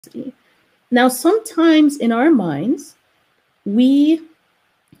Now, sometimes in our minds, we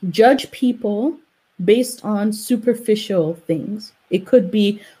judge people based on superficial things. It could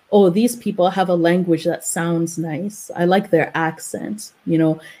be, oh, these people have a language that sounds nice. I like their accent.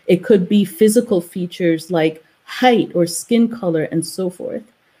 It could be physical features like height or skin color and so forth.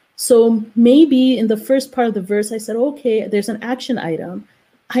 So maybe in the first part of the verse, I said, okay, there's an action item.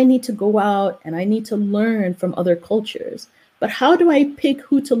 I need to go out and I need to learn from other cultures. But how do I pick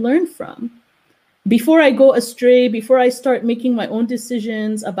who to learn from? Before I go astray, before I start making my own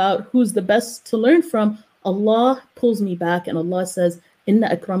decisions about who's the best to learn from, Allah pulls me back and Allah says,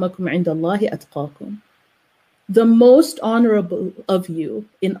 Inna akramakum indallahi atqakum. The most honorable of you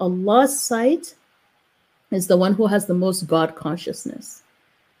in Allah's sight is the one who has the most God consciousness.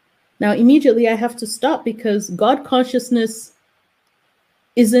 Now, immediately I have to stop because God consciousness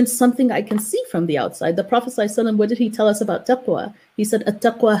isn't something I can see from the outside. The Prophet ﷺ, what did he tell us about taqwa? He said,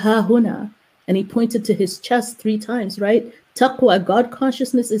 at-taqwa ha-huna. And he pointed to his chest 3 times, right? Taqwa, God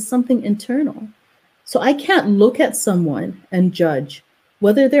consciousness, is something internal. So I can't look at someone and judge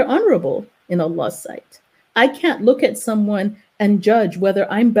whether they're honorable in Allah's sight. I can't look at someone and judge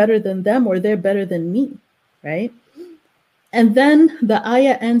whether I'm better than them or they're better than me, right? And then the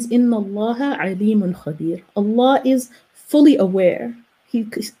ayah ends, Inna Allaha alimun khabir. Allah is fully aware. He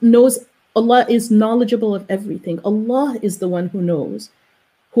knows, Allah is knowledgeable of everything. Allah is the one who knows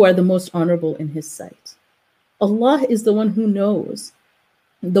who are the most honorable in his sight. Allah is the one who knows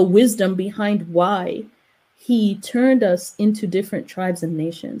the wisdom behind why he turned us into different tribes and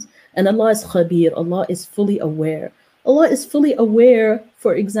nations. And Allah is khabir, Allah is fully aware. Allah is fully aware,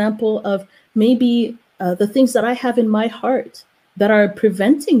 for example, of maybe the things that I have in my heart that are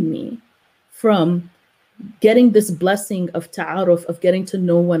preventing me from getting this blessing of ta'aruf, of getting to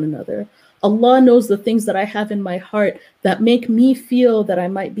know one another. Allah knows the things that I have in my heart that make me feel that I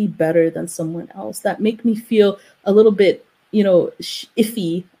might be better than someone else, that make me feel a little bit,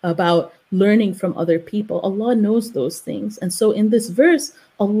 iffy about learning from other people. Allah knows those things. And so in this verse,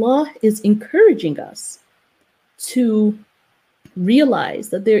 Allah is encouraging us to realize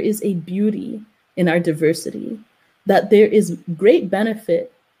that there is a beauty in our diversity, that there is great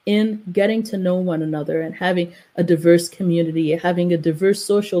benefit in getting to know one another and having a diverse community, having a diverse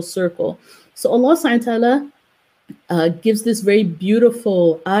social circle. So Allah subhanahu wa ta'ala gives this very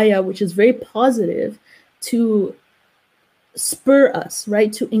beautiful ayah, which is very positive, to spur us,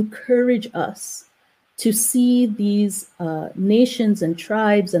 right? To encourage us to see these nations and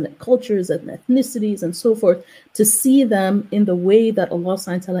tribes and cultures and ethnicities and so forth, to see them in the way that Allah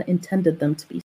subhanahu wa ta'ala intended them to be